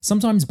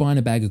Sometimes buying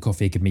a bag of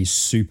coffee can be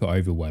super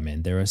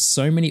overwhelming. There are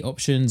so many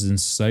options and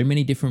so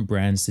many different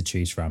brands to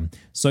choose from.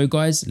 So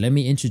guys, let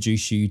me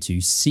introduce you to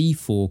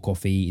C4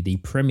 Coffee, the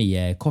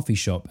premier coffee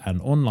shop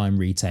and online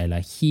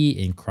retailer here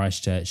in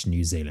Christchurch,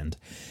 New Zealand.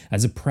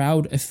 As a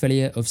proud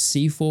affiliate of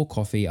C4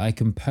 Coffee, I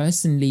can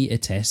personally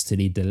attest to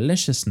the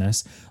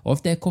deliciousness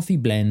of their coffee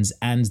blends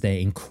and their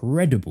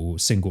incredible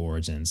single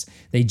origins.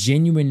 They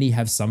genuinely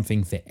have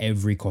something for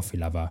every coffee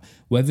lover,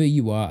 whether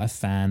you are a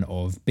fan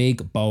of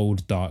big,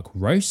 bold, dark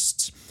roasts,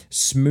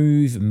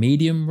 smooth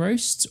medium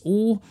roasts,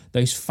 or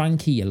those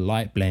funky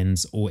light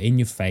blends, or in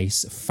your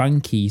face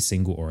funky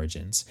single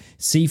origins.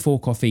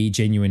 C4 Coffee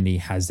genuinely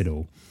has it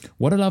all.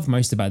 What I love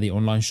most about the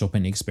online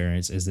shopping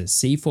experience is that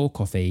C4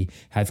 Coffee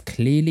have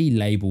clearly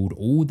labeled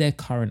all their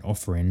current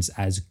offerings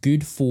as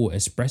good for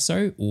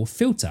espresso or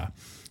filter.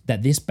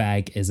 That this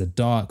bag is a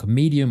dark,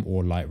 medium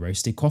or light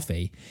roasted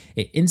coffee.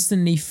 It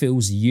instantly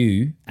fills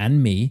you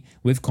and me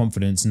with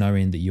confidence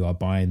knowing that you are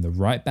buying the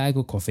right bag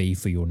of coffee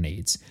for your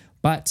needs.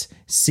 But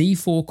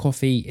C4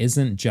 Coffee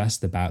isn't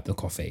just about the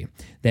coffee.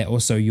 They're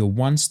also your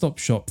one-stop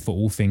shop for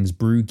all things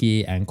brew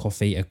gear and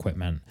coffee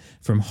equipment.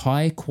 From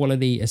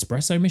high-quality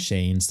espresso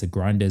machines to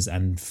grinders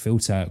and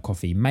filter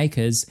coffee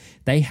makers,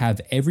 they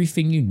have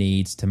everything you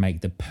need to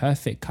make the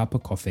perfect cup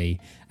of coffee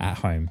at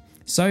home.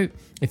 So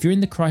if you're in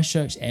the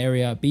Christchurch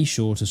area, be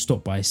sure to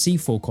stop by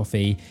C4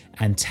 Coffee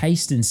and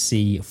taste and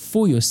see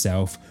for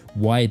yourself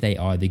why they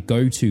are the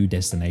go-to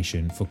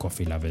destination for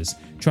coffee lovers.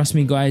 Trust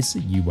me guys,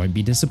 you won't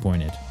be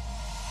disappointed.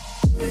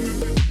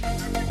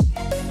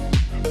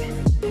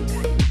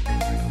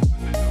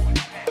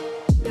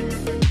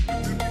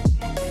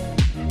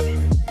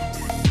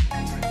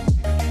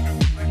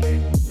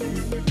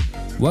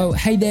 Well,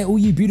 hey there, all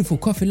you beautiful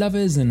coffee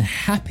lovers, and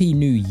happy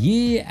new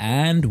year,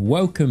 and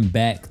welcome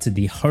back to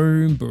the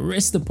Home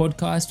Barista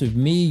podcast with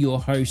me, your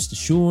host,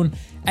 Sean,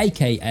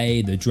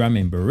 aka the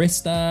Drumming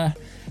Barista.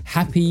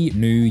 Happy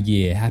new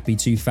year, happy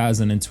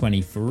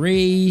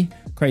 2023.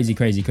 Crazy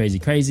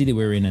that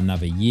we're in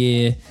another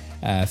year.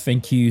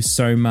 Thank you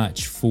so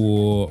much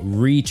for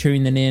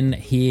re-tuning in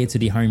here to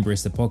the Home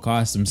Barista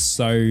podcast. I'm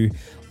so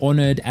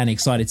honored and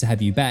excited to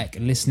have you back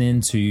listening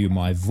to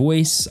my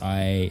voice.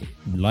 I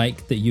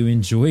like that you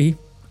enjoy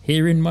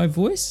hearing my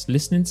voice,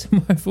 listening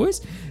to my voice.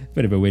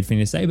 Bit of a weird thing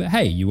to say, but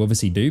hey, you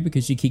obviously do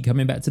because you keep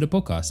coming back to the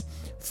podcast.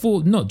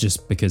 For not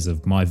just because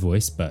of my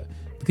voice, but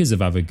because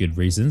of other good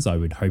reasons, I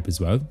would hope as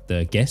well,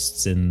 the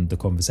guests and the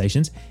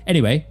conversations.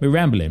 Anyway, we're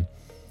rambling.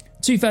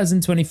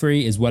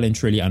 2023 is well and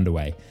truly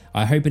underway.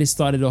 I hope it has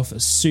started off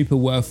super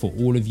well for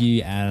all of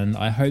you, and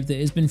I hope that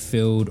it's been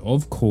filled,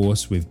 of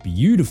course, with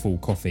beautiful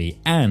coffee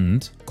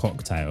and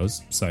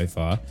cocktails so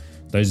far.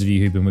 Those of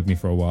you who've been with me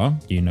for a while,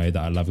 you know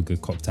that I love a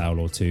good cocktail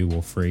or two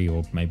or three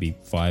or maybe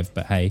five,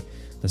 but hey,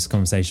 that's a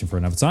conversation for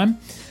another time.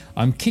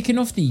 I'm kicking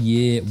off the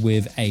year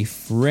with a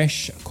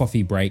fresh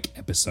coffee break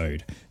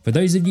episode. For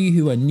those of you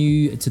who are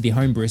new to the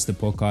Home Barista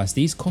podcast,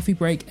 these coffee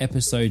break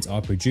episodes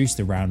are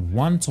produced around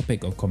one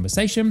topic of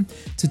conversation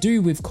to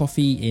do with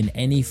coffee in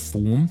any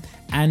form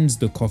and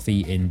the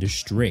coffee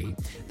industry.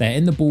 They're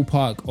in the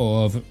ballpark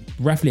of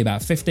roughly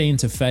about 15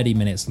 to 30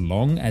 minutes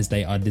long, as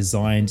they are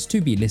designed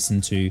to be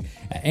listened to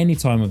at any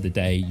time of the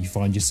day you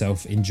find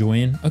yourself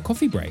enjoying a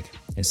coffee break.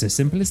 It's as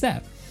simple as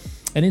that.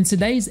 And in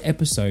today's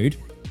episode,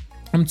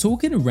 I'm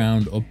talking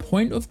around a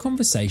point of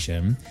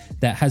conversation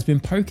that has been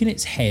poking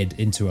its head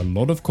into a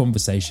lot of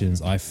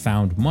conversations I've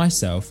found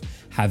myself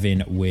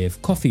having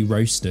with coffee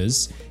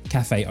roasters,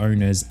 cafe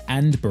owners,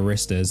 and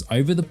baristas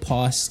over the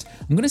past,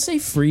 I'm going to say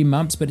 3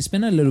 months, but it's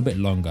been a little bit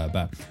longer,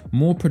 but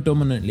more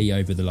predominantly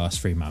over the last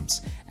 3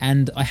 months.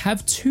 And I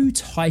have 2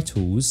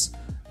 titles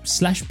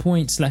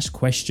 /point/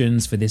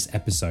 questions for this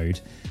episode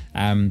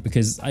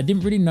because I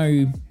didn't really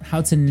know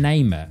how to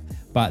name it,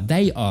 but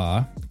they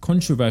are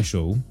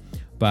controversial.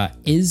 But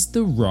is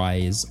the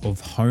rise of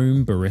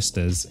home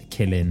baristas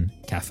killing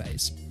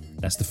cafes?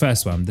 That's the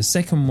first one. The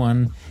second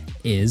one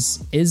is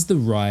the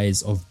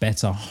rise of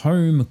better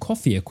home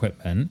coffee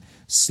equipment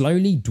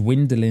slowly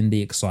dwindling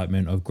the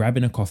excitement of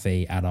grabbing a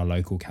coffee at our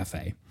local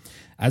cafe?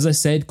 As I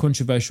said,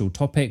 controversial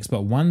topics,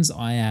 but ones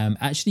I am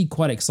actually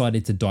quite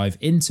excited to dive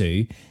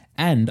into.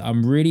 And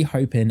I'm really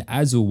hoping,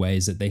 as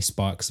always, that they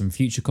spark some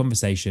future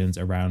conversations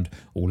around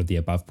all of the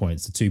above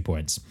points, the 2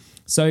 points.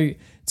 So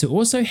to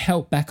also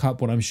help back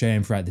up what I'm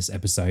sharing throughout this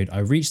episode, I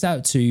reached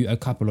out to a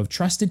couple of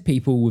trusted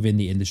people within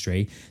the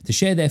industry to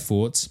share their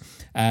thoughts.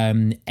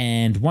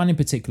 And one in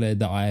particular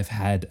that I have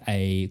had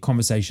a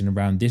conversation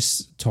around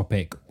this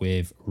topic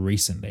with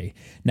recently.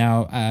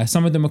 Now,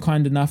 some of them are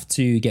kind enough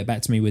to get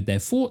back to me with their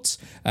thoughts.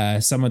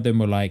 Some of them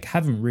were like,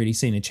 haven't really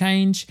seen a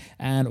change.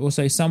 And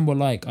also some were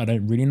like, I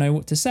don't really know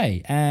what to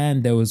say.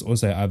 And there was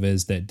also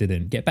others that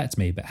didn't get back to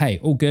me. But hey,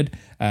 all good.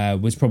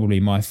 Was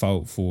probably my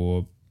fault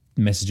for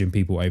messaging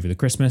people over the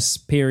Christmas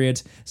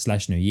period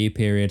 / New Year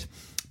period.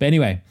 But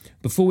anyway,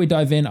 before we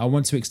dive in, I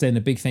want to extend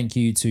a big thank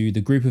you to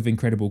the group of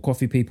incredible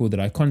coffee people that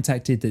I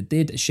contacted that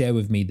did share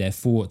with me their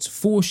thoughts,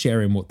 for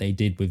sharing what they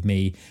did with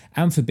me,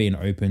 and for being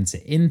open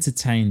to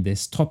entertain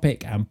this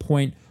topic and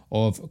point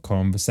of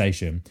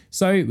conversation.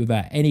 So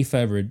without any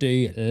further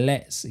ado,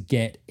 let's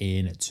get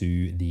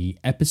into the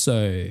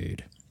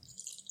episode.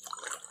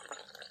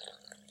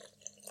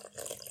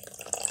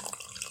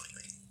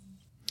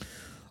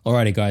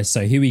 Alrighty guys,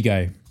 so here we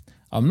go.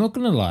 I'm not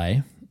gonna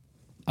lie,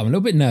 I'm a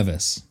little bit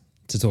nervous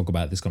to talk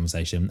about this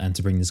conversation and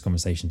to bring this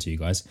conversation to you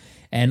guys.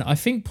 And I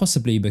think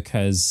possibly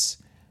because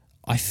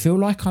I feel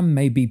like I'm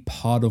maybe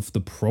part of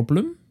the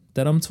problem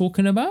that I'm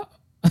talking about.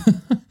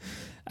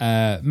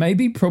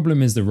 Maybe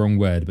problem is the wrong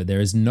word, but there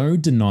is no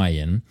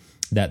denying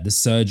that the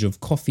surge of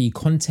coffee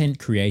content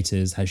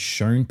creators has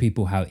shown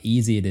people how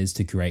easy it is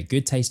to create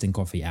good tasting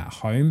coffee at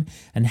home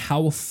and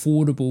how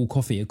affordable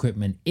coffee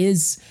equipment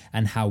is,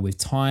 and how with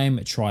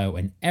time, trial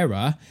and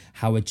error,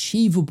 how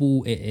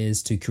achievable it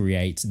is to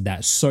create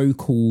that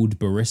so-called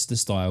barista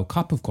style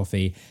cup of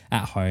coffee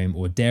at home,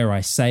 or dare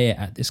I say it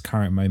at this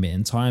current moment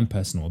in time,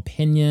 personal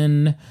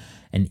opinion,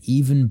 an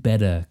even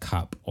better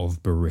cup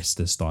of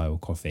barista style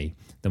coffee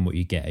than what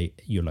you get at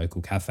your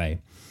local cafe.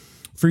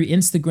 Through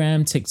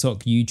Instagram,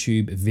 TikTok,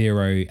 YouTube,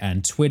 Vero,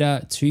 and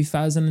Twitter,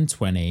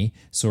 2020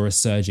 saw a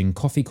surge in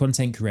coffee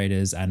content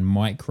creators and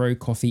micro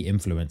coffee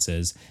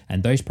influencers,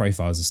 and those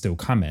profiles are still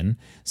coming.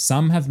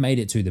 Some have made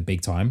it to the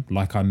big time,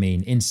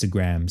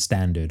 Instagram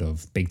standard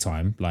of big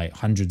time, like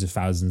hundreds of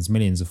thousands,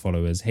 millions of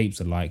followers, heaps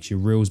of likes, your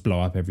reels blow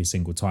up every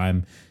single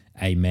time.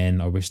 Amen.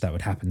 I wish that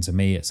would happen to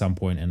me at some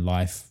point in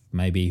life.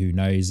 Maybe, who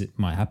knows, it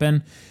might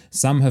happen.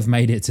 Some have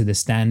made it to the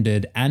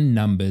standard and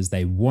numbers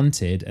they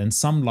wanted, and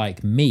some,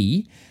 like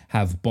me,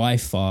 have by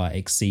far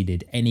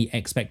exceeded any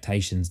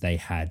expectations they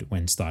had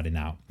when starting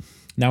out.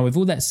 Now, with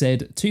all that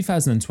said,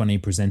 2020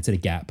 presented a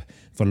gap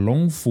for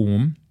long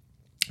form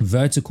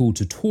vertical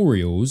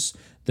tutorials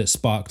that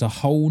sparked a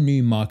whole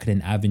new marketing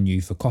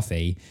avenue for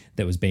coffee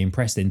that was being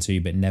pressed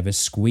into but never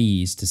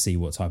squeezed to see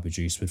what type of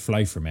juice would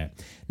flow from it.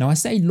 Now, I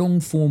say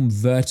long form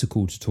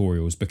vertical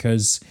tutorials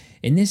because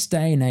in this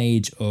day and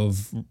age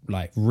of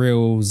like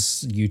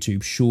Reels,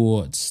 YouTube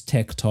Shorts,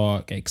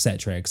 TikTok,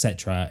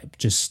 etc.,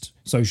 just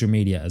social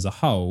media as a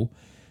whole,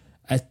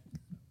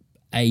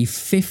 a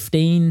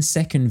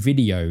 15-second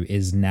video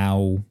is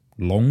now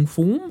long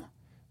form,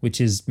 which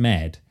is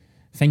mad.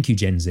 Thank you,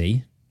 Gen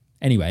Z.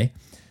 Anyway,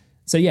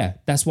 so yeah,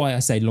 that's why I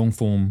say long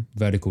form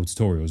vertical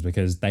tutorials,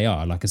 because they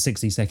are like a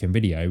 60-second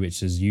video,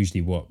 which is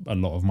usually what a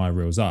lot of my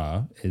reels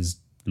are,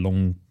 is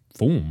long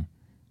form.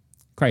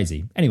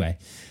 Crazy. Anyway,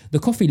 the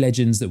coffee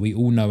legends that we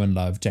all know and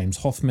love, James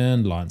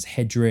Hoffmann, Lance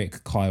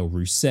Hedrick, Kyle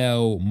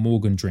Roussel,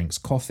 Morgan Drinks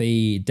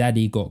Coffee,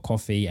 Daddy Got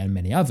Coffee, and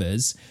many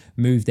others,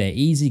 moved their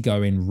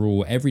easygoing,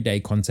 raw, everyday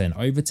content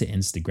over to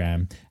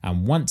Instagram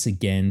and once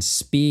again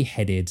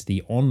spearheaded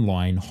the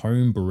online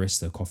home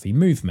barista coffee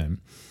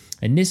movement.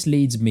 And this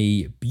leads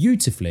me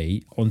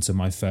beautifully onto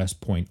my first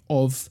point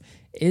of,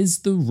 is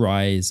the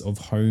rise of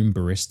home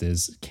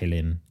baristas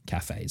killing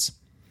cafes?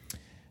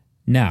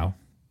 Now,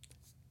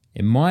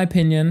 in my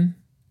opinion,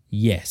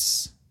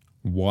 yes.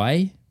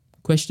 Why?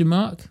 Question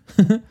mark.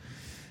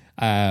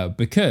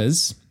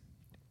 Because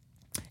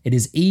it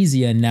is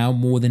easier now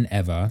more than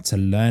ever to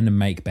learn and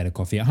make better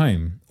coffee at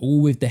home, all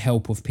with the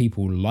help of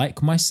people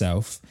like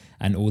myself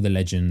and all the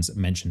legends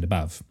mentioned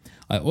above.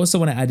 I also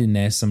want to add in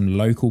there some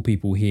local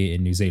people here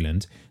in New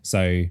Zealand.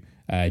 So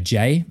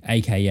Jay,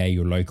 aka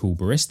your local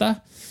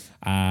barista,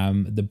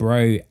 the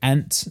bro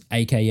Ant,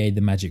 aka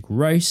the Magic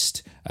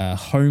Roast,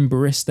 Home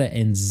Barista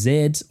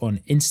NZ on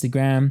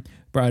Instagram.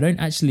 Bro, I don't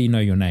actually know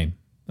your name.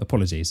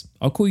 Apologies.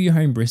 I'll call you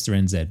Home Barista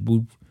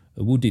NZ.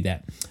 We'll do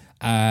that.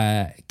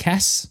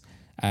 Cass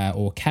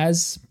or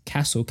Kaz,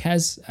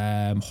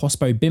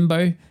 Hospo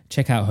Bimbo.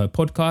 Check out her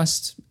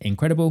podcast.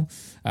 Incredible.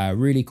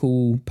 Really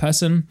cool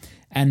person.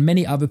 And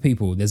many other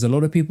people. There's a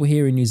lot of people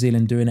here in New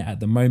Zealand doing it at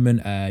the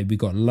moment. We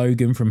got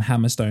Logan from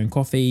Hammerstone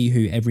Coffee,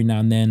 who every now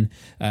and then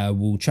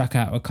will chuck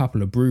out a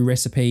couple of brew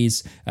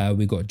recipes.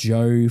 We got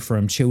Joe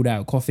from Chilled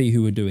Out Coffee,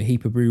 who will do a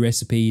heap of brew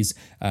recipes.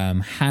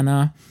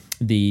 Hannah,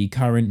 the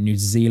current New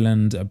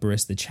Zealand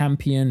barista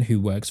champion, who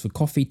works for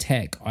Coffee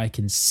Tech. I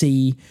can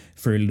see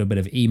through a little bit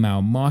of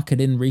email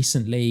marketing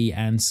recently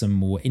and some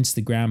more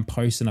Instagram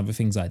posts and other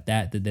things like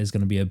that there's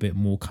going to be a bit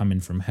more coming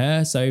from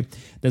her. So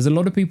there's a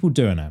lot of people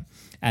doing it.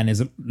 And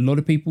there's a lot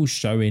of people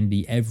showing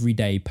the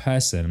everyday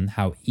person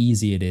how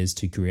easy it is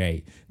to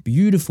create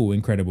beautiful,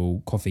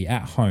 incredible coffee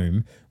at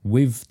home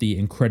with the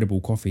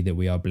incredible coffee that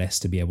we are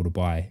blessed to be able to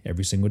buy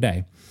every single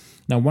day.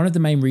 Now, one of the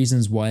main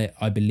reasons why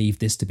I believe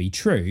this to be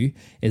true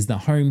is that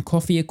home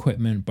coffee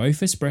equipment, both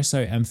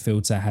espresso and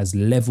filter, has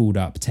leveled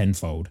up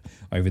tenfold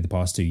over the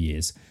past 2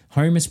 years.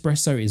 Home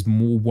espresso is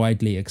more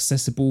widely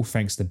accessible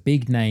thanks to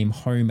big name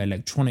home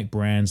electronic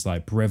brands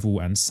like Breville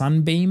and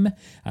Sunbeam,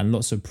 and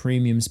lots of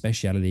premium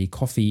specialty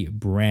coffee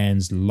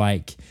brands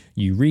like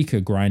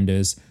Eureka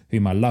Grinders,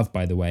 whom I love,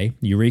 by the way.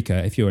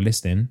 Eureka, if you're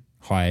listening,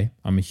 hi,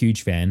 I'm a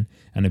huge fan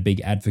and a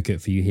big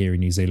advocate for you here in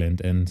New Zealand,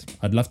 and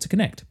I'd love to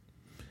connect.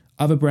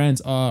 Other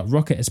brands are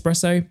Rocket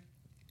Espresso,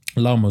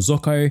 La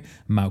Marzocco,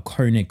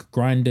 Malconic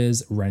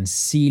Grinders,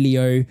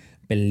 Rancilio,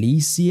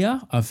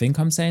 Belicia, I think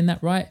I'm saying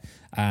that right,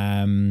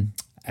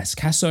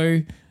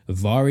 Escasso,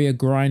 Varia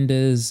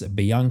Grinders,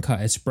 Bianca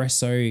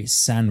Espresso,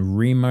 San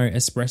Remo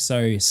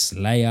Espresso,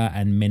 Slayer,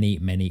 and many,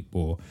 many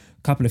more.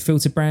 Couple of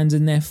filter brands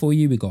in there for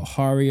you. We've got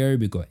Hario,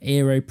 we've got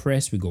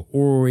AeroPress, we've got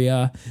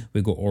Aurea,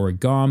 we've got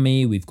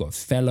Origami, we've got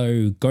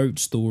Fellow, Goat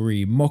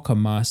Story, Mocha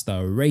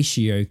Master,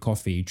 Ratio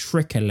Coffee,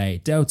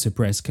 Tricolate, Delta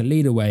Press,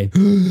 Kalita Wave,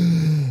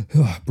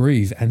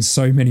 breathe, and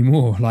so many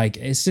more. Like,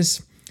 it's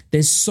just,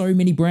 there's so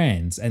many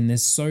brands and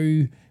there's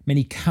so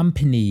many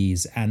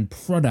companies and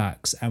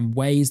products and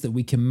ways that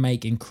we can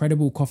make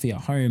incredible coffee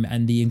at home.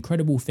 And the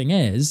incredible thing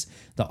is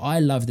that I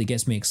love, that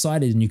gets me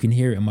excited, and you can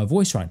hear it in my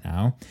voice right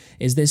now,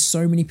 is there's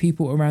so many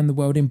people around the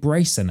world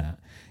embracing it,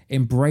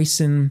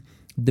 embracing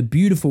the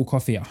beautiful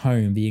coffee at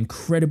home, the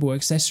incredible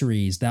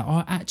accessories that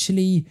are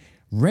actually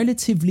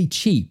relatively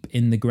cheap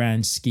in the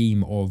grand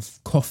scheme of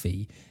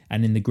coffee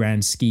and in the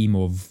grand scheme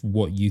of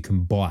what you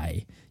can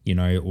buy, you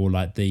know, or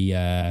like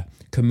the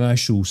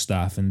commercial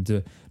stuff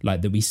and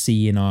like that we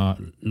see in our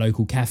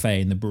local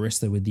cafe, and the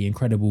barista with the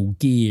incredible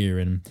gear,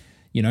 and,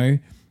 you know,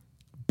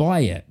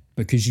 buy it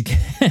because you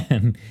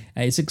can.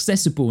 It's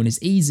accessible and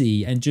it's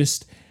easy, and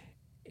just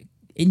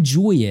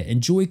enjoy it.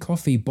 Enjoy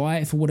coffee. Buy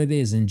it for what it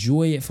is.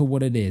 Enjoy it for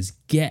what it is.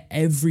 Get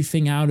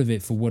everything out of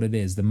it for what it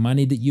is. The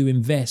money that you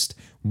invest,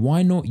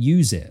 why not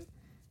use it?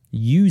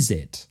 Use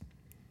it.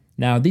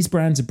 Now, these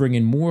brands are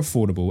bringing more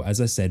affordable, as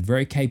I said,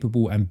 very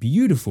capable and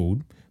beautiful,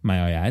 may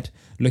I add,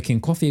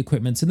 looking coffee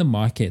equipment to the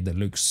market that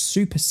looks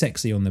super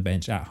sexy on the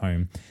bench at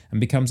home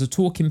and becomes a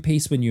talking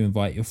piece when you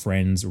invite your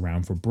friends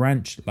around for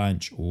brunch,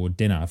 lunch, or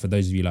dinner. For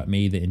those of you like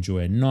me that enjoy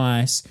a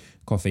nice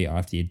coffee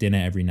after your dinner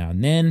every now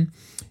and then.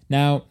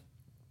 Now,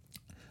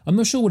 I'm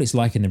not sure what it's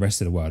like in the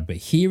rest of the world, but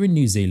here in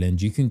New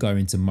Zealand, you can go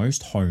into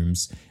most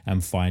homes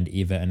and find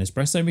either an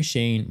espresso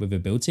machine with a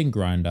built-in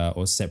grinder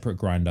or separate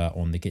grinder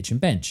on the kitchen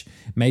bench.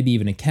 Maybe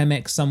even a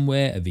Chemex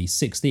somewhere, a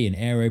V60, an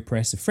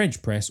AeroPress, a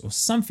French press, or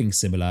something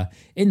similar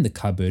in the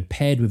cupboard,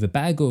 paired with a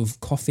bag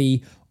of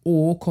coffee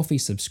or coffee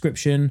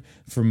subscription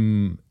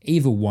from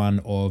either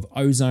one of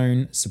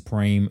Ozone,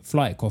 Supreme,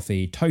 Flight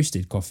Coffee,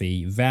 Toasted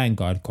Coffee,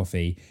 Vanguard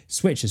Coffee,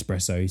 Switch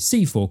Espresso,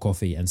 C4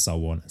 Coffee, and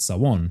so on and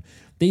so on.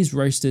 These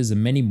roasters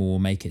and many more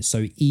make it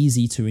so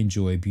easy to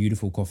enjoy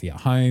beautiful coffee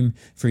at home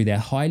through their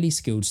highly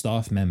skilled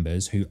staff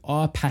members who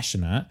are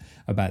passionate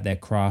about their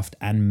craft,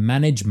 and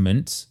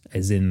management,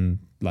 as in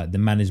like the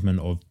management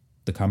of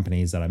the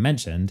companies that I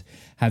mentioned,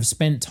 have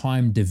spent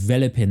time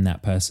developing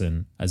that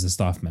person as a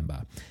staff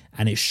member.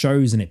 And it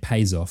shows and it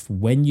pays off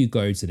when you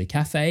go to the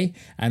cafe,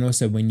 and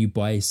also when you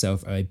buy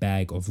yourself a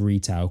bag of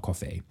retail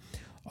coffee.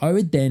 I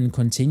would then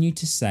continue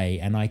to say,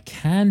 and I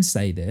can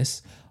say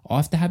this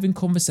after having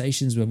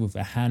conversations with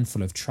a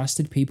handful of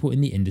trusted people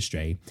in the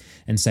industry,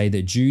 and say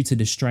that due to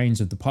the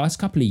strains of the past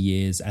couple of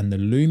years and the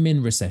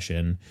looming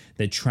recession,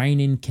 that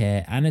training,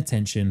 care, and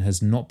attention has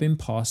not been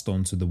passed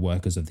on to the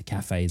workers of the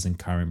cafes and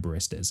current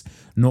baristas.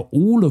 Not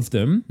all of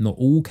them, not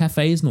all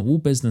cafes, not all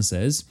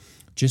businesses,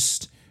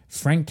 just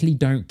frankly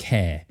don't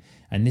care.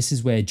 And this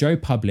is where Joe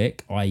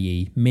Public,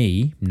 i.e.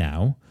 me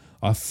now,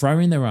 are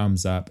throwing their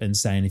arms up and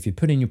saying, if you're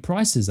putting your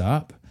prices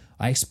up,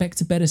 I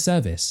expect a better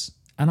service.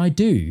 And I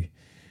do.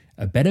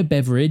 A better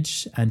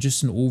beverage and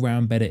just an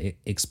all-round better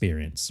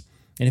experience.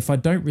 And if I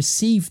don't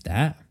receive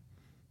that,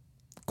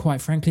 quite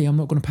frankly, I'm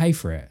not going to pay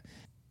for it.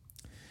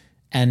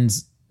 And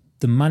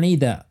the money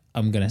that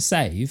I'm going to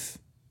save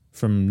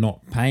from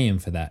not paying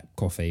for that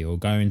coffee or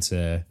going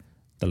to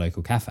the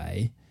local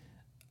cafe,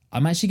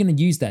 I'm actually going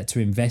to use that to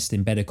invest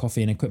in better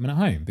coffee and equipment at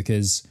home,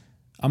 because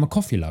I'm a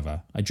coffee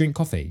lover. I drink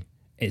coffee.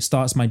 It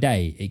starts my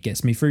day. It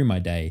gets me through my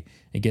day.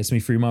 It gets me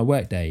through my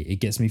work day. It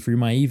gets me through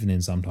my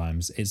evening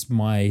sometimes. It's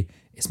my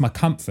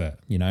comfort,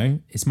 you know?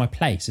 It's my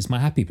place. It's my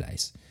happy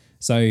place.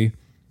 So,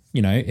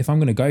 you know, if I'm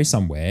going to go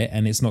somewhere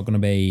and it's not going to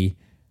be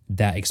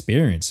that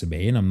experience for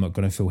me, and I'm not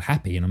going to feel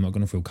happy and I'm not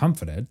going to feel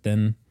comforted,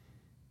 then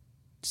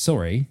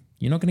sorry,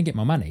 you're not going to get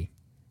my money.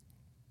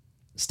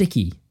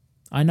 Sticky.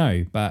 I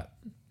know, but,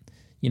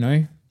 you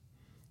know,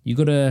 you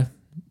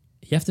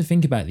have to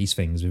think about these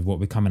things with what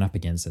we're coming up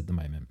against at the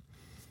moment.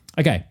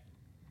 Okay,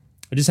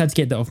 I just had to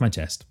get that off my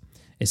chest.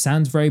 It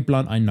sounds very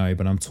blunt, I know,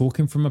 but I'm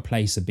talking from a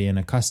place of being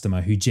a customer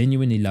who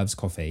genuinely loves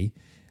coffee,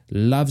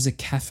 loves a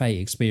cafe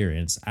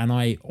experience, and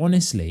I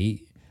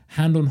honestly,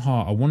 hand on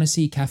heart, I want to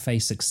see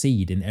cafes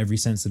succeed in every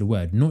sense of the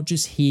word, not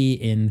just here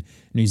in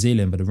New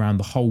Zealand, but around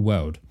the whole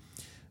world.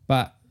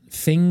 But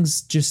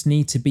things just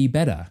need to be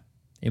better,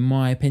 in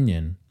my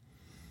opinion.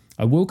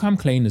 I will come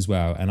clean as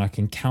well, and I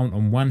can count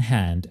on one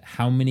hand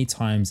how many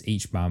times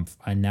each month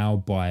I now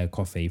buy a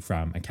coffee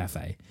from a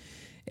cafe.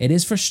 It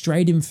is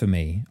frustrating for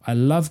me. I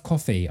love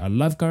coffee. I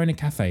love going to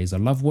cafes. I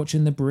love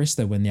watching the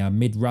barista when they are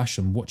mid-rush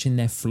and watching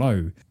their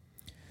flow.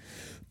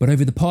 But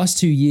over the past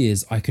 2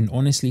 years, I can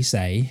honestly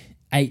say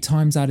 8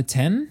 times out of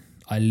 10,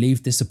 I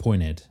leave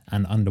disappointed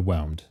and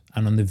underwhelmed.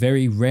 And on the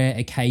very rare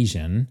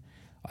occasion,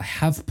 I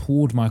have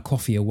poured my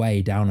coffee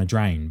away down a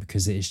drain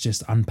because it is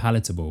just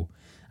unpalatable.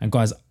 And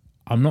guys,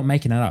 I'm not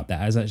making that up.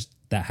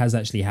 That has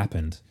actually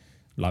happened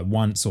like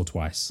once or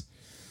twice.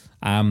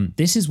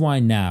 This is why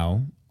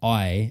now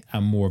I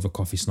am more of a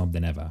coffee snob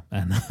than ever.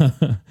 And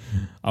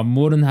I'm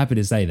more than happy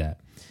to say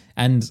that.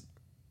 And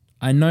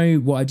I know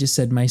what I just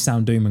said may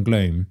sound doom and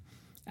gloom.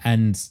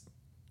 And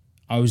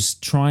I was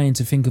trying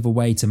to think of a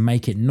way to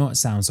make it not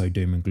sound so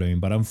doom and gloom.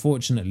 But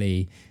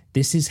unfortunately,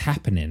 this is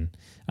happening.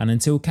 And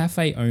until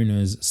cafe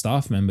owners,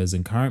 staff members,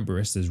 and current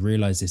baristas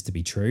realize this to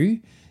be true,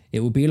 it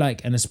will be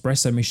like an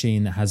espresso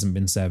machine that hasn't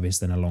been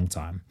serviced in a long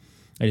time.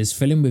 It is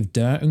filling with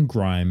dirt and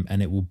grime,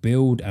 and it will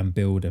build and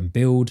build and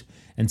build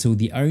until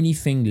the only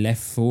thing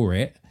left for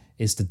it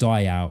is to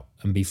die out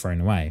and be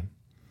thrown away.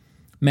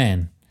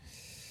 Man,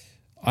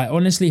 I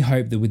honestly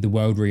hope that with the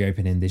world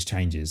reopening, this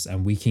changes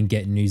and we can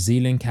get New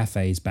Zealand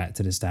cafes back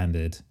to the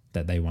standard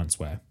that they once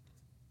were.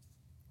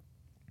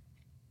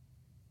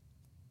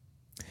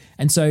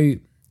 And so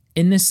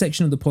in this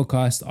section of the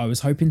podcast, I was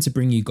hoping to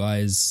bring you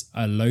guys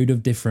a load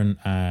of different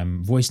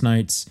voice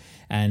notes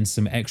and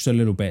some extra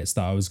little bits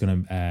that I was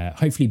going to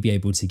hopefully be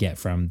able to get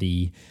from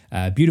the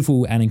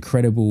beautiful and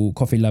incredible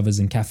coffee lovers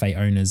and cafe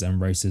owners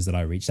and roasters that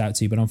I reached out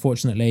to. But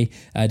unfortunately,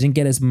 I didn't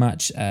get as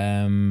much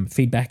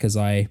feedback as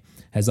I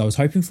was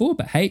hoping for.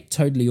 But hey,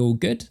 totally all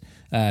good.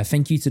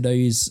 Thank you to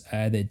those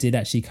that did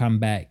actually come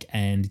back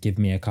and give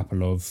me a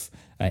couple of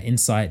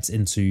insights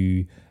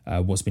into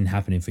what's been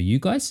happening for you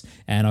guys.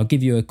 And I'll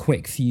give you a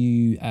quick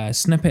few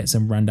snippets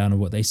and rundown of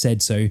what they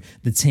said. So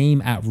the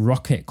team at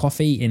Rocket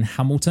Coffee in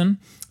Hamilton,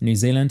 New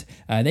Zealand,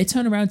 they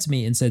turned around to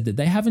me and said that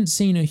they haven't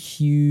seen a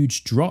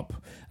huge drop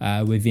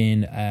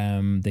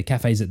within the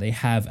cafes that they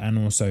have and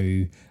also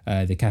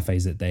the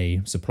cafes that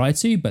they supply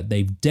to, but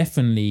they've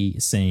definitely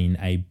seen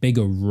a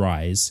bigger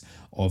rise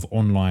of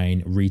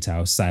online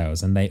retail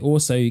sales. And they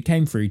also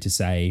came through to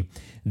say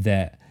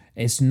that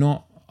it's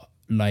not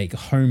like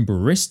home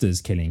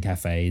baristas killing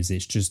cafes,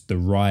 it's just the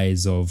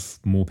rise of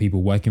more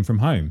people working from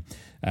home.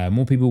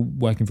 More people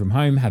working from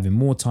home, having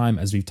more time,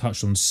 as we've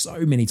touched on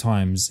so many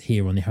times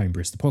here on the Home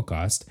Barista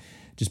podcast,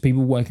 just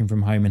people working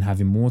from home and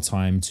having more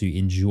time to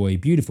enjoy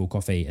beautiful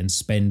coffee and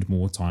spend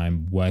more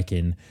time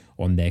working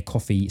on their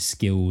coffee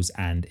skills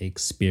and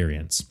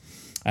experience.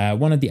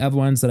 One of the other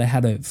ones that I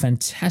had a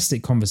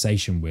fantastic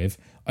conversation with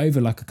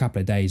over like a couple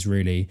of days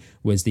really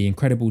was the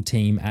incredible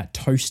team at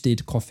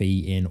Toasted Coffee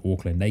in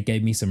Auckland. They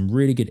gave me some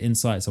really good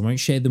insights. I won't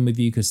share them with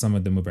you because some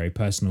of them were very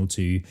personal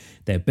to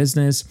their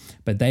business,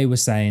 but they were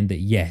saying that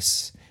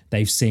yes,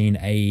 they've seen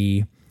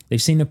a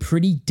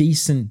pretty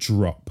decent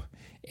drop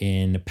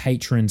in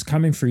patrons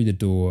coming through the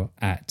door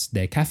at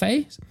their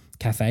cafe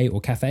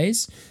or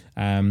cafes.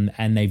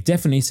 And they've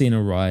definitely seen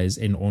a rise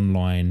in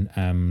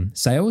online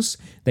sales.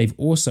 They've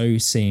also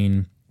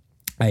seen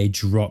a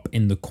drop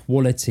in the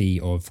quality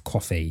of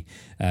coffee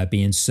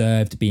being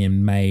served,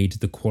 being made,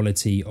 the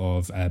quality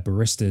of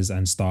baristas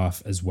and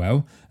staff as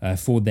well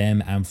for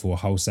them and for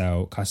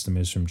wholesale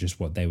customers from just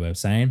what they were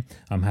saying.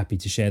 I'm happy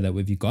to share that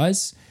with you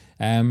guys.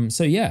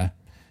 So yeah,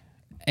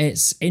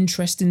 it's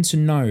interesting to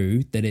know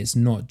that it's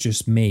not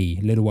just me,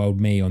 little old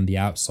me on the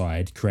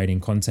outside creating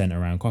content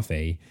around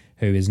coffee,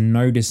 who is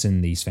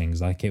noticing these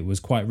things. Like, it was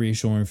quite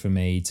reassuring for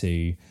me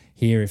to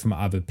hear it from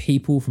other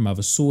people, from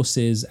other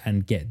sources,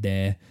 and get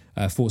their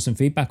thoughts and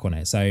feedback on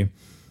it. So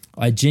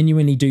I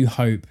genuinely do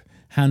hope,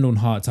 hand on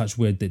heart, touch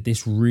wood, that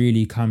this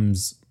really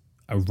comes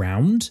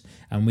around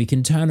and we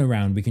can turn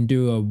around, we can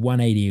do a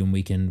 180 and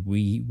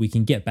we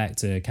can get back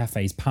to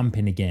cafes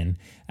pumping again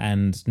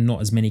and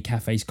not as many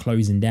cafes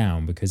closing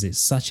down, because it's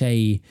such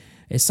a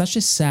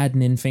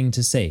saddening thing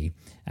to see.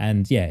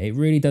 And yeah, it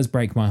really does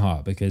break my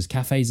heart, because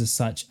cafes are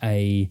such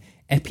a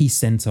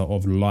epicenter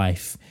of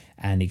life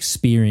and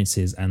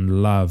experiences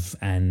and love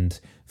and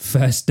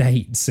first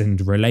dates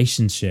and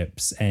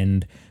relationships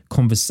and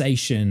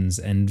conversations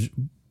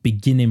and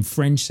beginning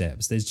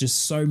friendships. There's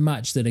just so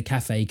much that a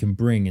cafe can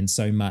bring, and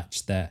so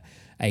much that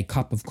a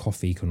cup of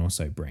coffee can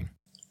also bring.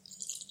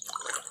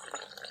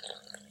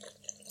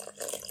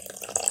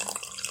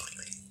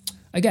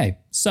 Okay,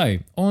 so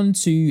on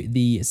to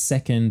the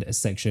second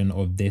section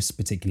of this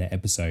particular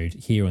episode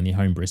here on the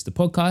Home Barista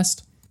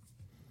podcast.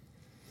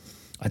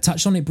 I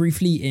touched on it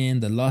briefly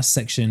in the last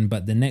section,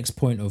 but the next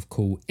point of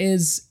call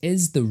is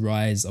the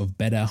rise of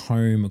better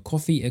home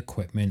coffee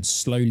equipment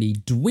slowly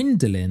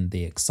dwindling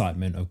the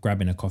excitement of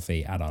grabbing a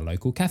coffee at our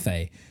local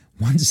cafe?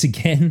 Once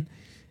again,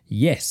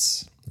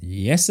 yes.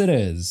 Yes, it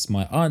is.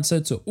 My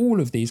answer to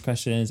all of these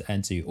questions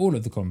and to all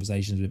of the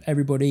conversations with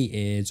everybody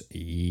is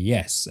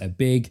yes. A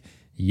big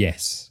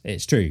yes.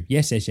 It's true.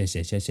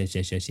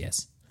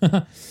 Yes.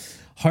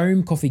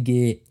 Home coffee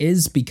gear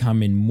is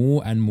becoming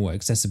more and more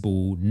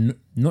accessible,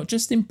 not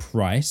just in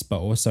price, but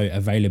also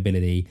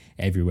availability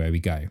everywhere we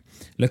go.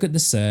 Look at the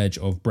surge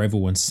of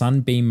Breville and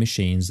Sunbeam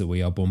machines that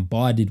we are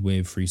bombarded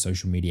with through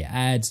social media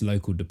ads,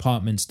 local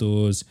department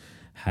stores.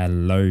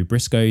 Hello,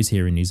 Briscoes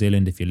here in New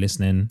Zealand. If you're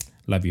listening,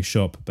 love your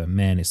shop, but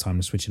man, it's time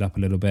to switch it up a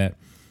little bit.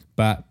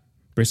 But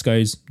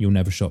Briscoes, you'll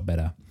never shop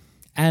better.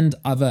 And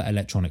other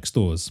electronic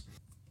stores.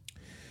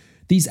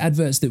 These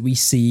adverts that we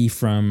see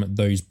from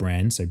those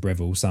brands, so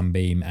Breville,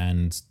 Sunbeam,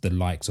 and the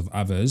likes of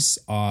others,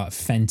 are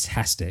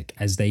fantastic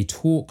as they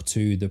talk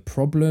to the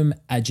problem,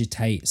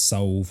 agitate,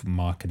 solve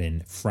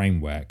marketing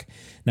framework.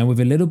 Now, with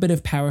a little bit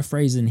of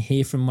paraphrasing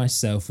here from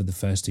myself for the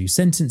first two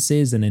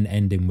sentences and then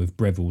ending with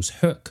Breville's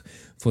hook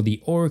for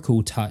the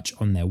Oracle touch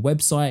on their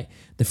website,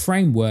 the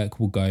framework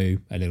will go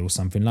a little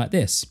something like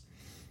this.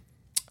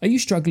 Are you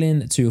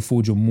struggling to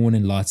afford your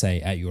morning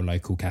latte at your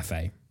local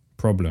cafe?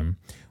 Problem.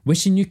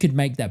 Wishing you could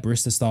make that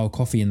barista style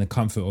coffee in the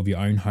comfort of your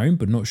own home,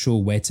 but not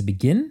sure where to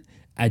begin?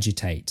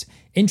 Agitate.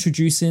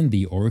 Introducing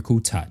the Oracle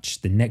Touch,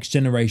 the next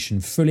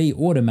generation fully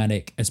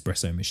automatic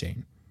espresso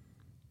machine.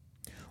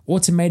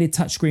 Automated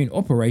touchscreen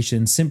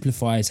operation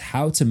simplifies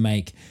how to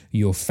make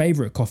your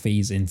favorite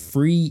coffees in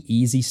 3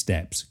 easy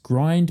steps: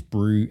 grind,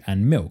 brew,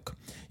 and milk.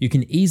 You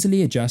can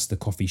easily adjust the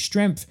coffee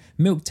strength,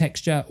 milk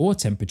texture, or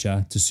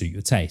temperature to suit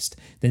your taste.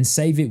 Then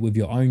save it with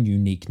your own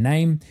unique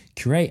name.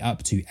 Create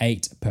up to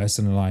 8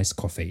 personalized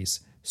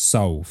coffees.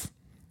 Solve.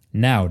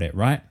 Nailed it,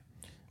 right?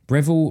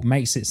 Breville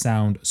makes it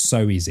sound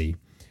so easy.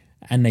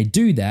 And they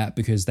do that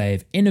because they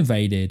have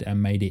innovated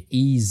and made it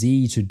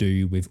easy to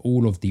do with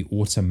all of the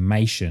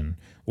automation.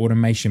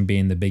 Automation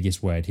being the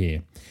biggest word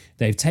here.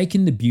 They've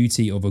taken the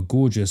beauty of a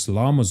gorgeous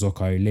La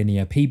Marzocco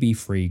linear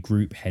PB3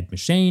 group head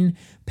machine,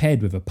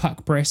 paired with a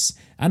puck press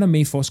and a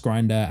Mifos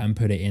grinder, and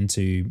put it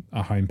into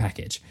a home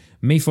package.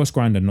 Mifos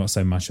grinder not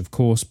so much, of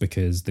course,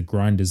 because the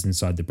grinders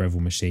inside the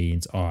Breville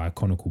machines are a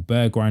conical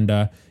burr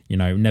grinder.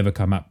 Never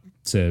come up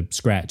to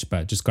scratch,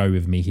 but just go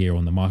with me here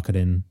on the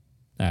marketing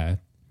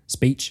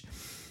speech.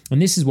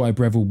 And this is why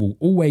Breville will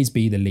always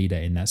be the leader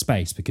in that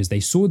space, because they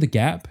saw the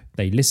gap,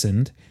 they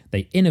listened,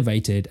 they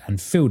innovated and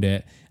filled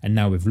it, and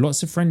now with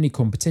lots of friendly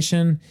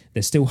competition,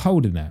 they're still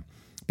holding it.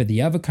 But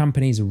the other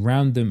companies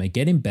around them are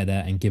getting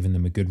better and giving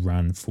them a good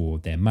run for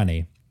their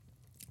money.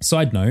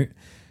 Side note,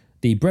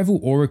 the Breville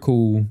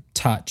Oracle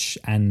Touch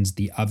and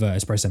the other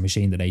espresso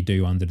machine that they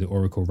do under the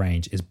Oracle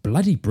range is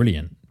bloody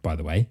brilliant, by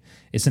the way.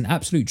 It's an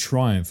absolute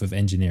triumph of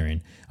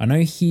engineering. I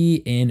know here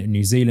in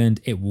New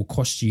Zealand, it will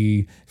cost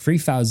you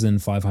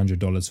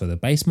 $3,500 for the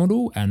base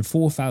model and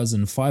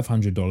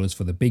 $4,500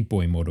 for the big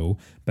boy model,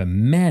 but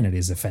man, it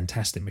is a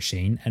fantastic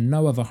machine, and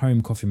no other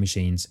home coffee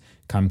machines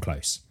come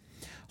close.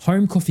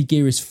 Home coffee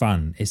gear is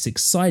fun, it's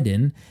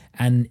exciting,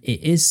 and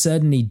it is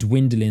certainly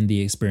dwindling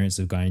the experience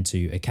of going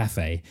to a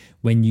cafe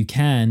when you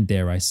can,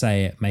 dare I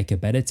say it, make a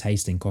better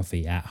tasting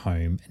coffee at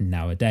home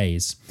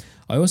nowadays.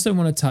 I also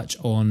want to touch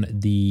on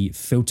the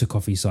filter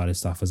coffee side of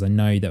stuff, as I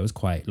know that was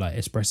quite like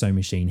espresso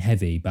machine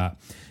heavy, but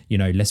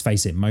let's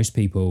face it, most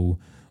people,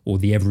 or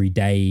the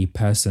everyday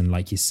person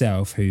like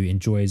yourself who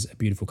enjoys a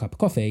beautiful cup of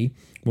coffee,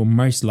 will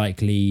most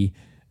likely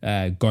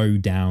go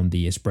down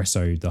the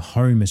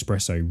home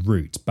espresso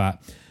route.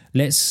 But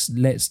let's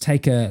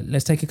take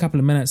a couple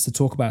of minutes to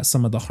talk about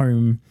some of the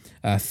home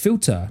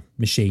filter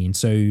machine.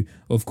 So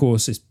of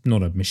course it's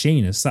not a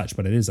machine as such,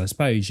 but it is, I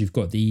suppose. You've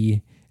got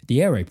the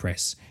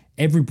AeroPress.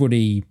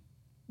 Everybody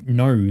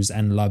knows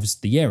and loves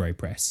the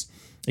AeroPress.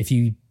 If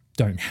you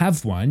don't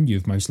have one,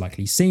 you've most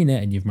likely seen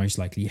it and you've most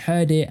likely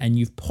heard it, and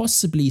you've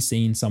possibly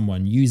seen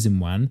someone using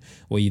one,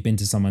 or you've been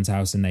to someone's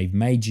house and they've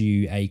made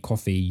you a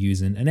coffee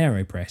using an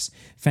AeroPress.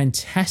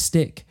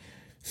 Fantastic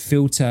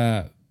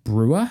filter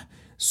brewer.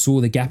 Saw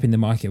the gap in the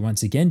market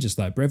once again, just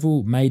like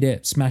Breville, made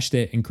it, smashed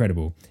it,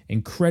 incredible.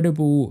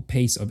 Incredible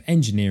piece of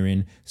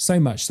engineering, so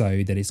much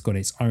so that it's got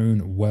its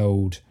own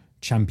world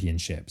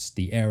championships,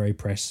 the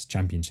AeroPress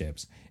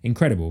championships.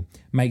 Incredible.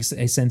 Makes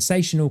a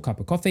sensational cup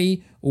of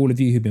coffee. All of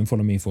you who've been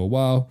following me for a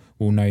while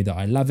will know that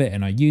I love it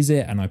and I use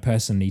it, and I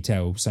personally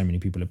tell so many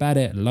people about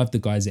it. I love the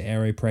guys at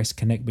AeroPress,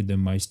 connect with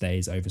them most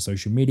days over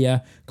social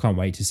media. Can't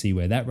wait to see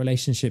where that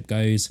relationship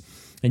goes.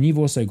 And you've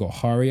also got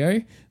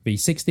Hario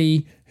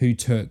V60, who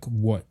took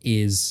what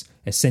is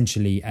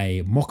essentially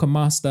a Mocha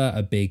Master,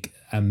 a big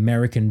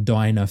American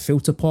diner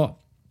filter pot,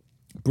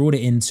 brought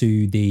it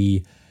into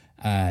the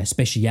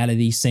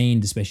speciality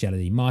scene, the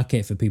speciality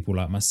market for people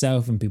like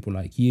myself and people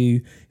like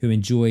you who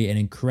enjoy an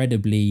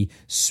incredibly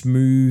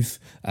smooth,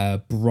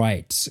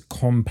 bright,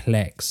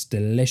 complex,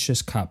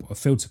 delicious cup of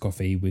filter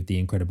coffee with the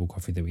incredible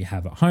coffee that we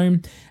have at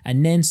home.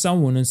 And then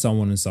so on and so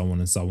on and so on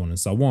and so on and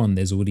so on.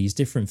 There's all these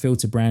different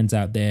filter brands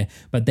out there,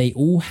 but they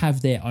all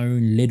have their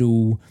own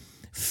little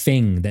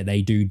thing that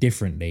they do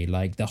differently.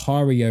 Like the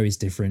Hario is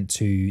different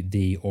to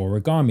the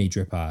Origami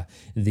dripper.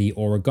 The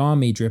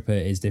Origami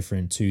dripper is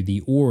different to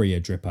the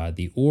Oria dripper.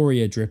 The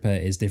Oria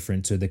dripper is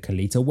different to the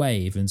Kalita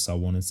Wave, and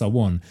so on and so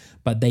on.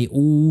 But they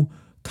all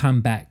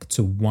come back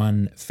to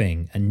one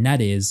thing, and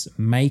that is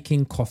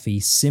making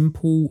coffee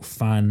simple,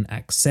 fun,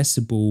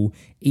 accessible,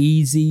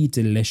 easy,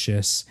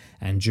 delicious,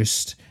 and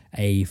just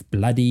a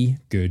bloody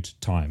good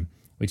time,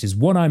 which is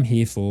what I'm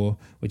here for,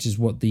 which is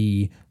what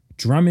the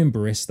Drumming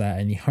Barista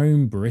and the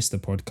Home Barista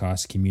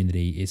podcast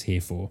community is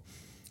here for.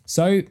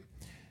 So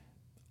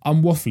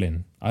I'm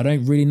waffling. I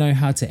don't really know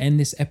how to end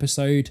this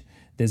episode.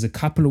 There's a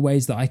couple of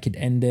ways that I could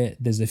end it.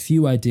 There's a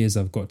few ideas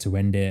I've got to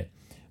end it.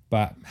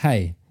 But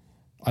hey,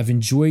 I've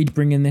enjoyed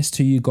bringing this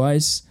to you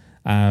guys.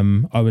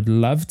 I would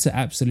love to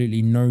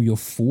absolutely know your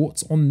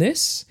thoughts on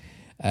this.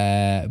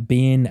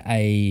 Being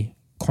a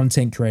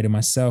content creator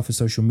myself, a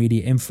social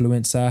media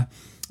influencer,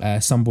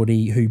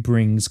 somebody who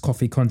brings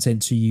coffee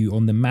content to you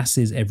on the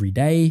masses every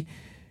day.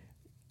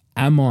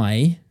 Am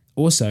I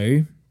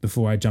also,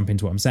 before I jump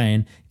into what I'm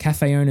saying,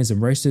 cafe owners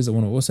and roasters, I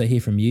want to also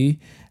hear from you.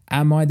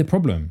 Am I the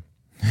problem?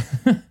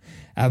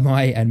 Am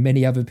I and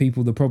many other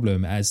people the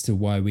problem as to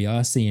why we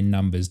are seeing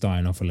numbers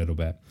dying off a little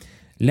bit?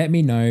 Let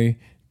me know.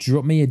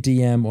 Drop me a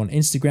DM on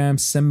Instagram.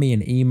 Send me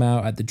an email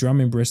at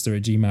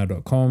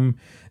thedrummingbarista@gmail.com.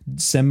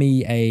 Send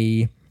me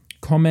a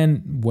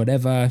comment,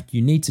 whatever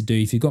you need to do.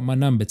 If you've got my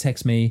number,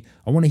 text me.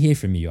 I want to hear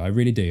from you. I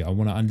really do. I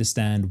want to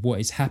understand what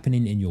is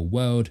happening in your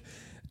world.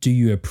 Do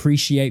you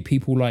appreciate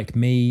people like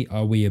me?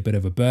 Are we a bit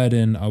of a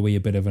burden? Are we a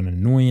bit of an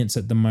annoyance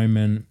at the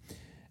moment?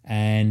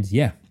 And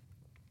yeah,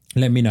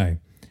 let me know.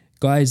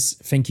 Guys,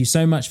 thank you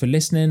so much for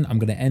listening. I'm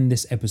going to end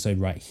this episode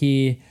right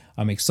here.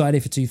 I'm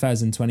excited for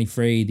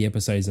 2023, the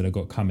episodes that I've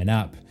got coming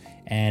up.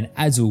 And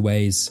as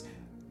always,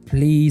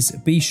 please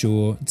be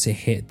sure to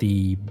hit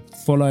the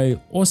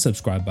follow or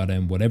subscribe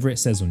button, whatever it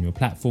says on your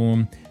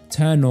platform.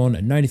 Turn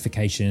on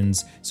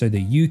notifications so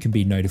that you can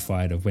be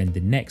notified of when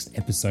the next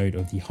episode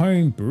of the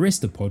Home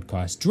Barista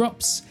Podcast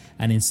drops.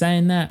 And in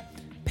saying that,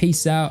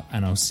 peace out,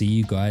 and I'll see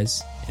you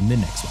guys in the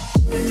next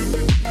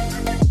one.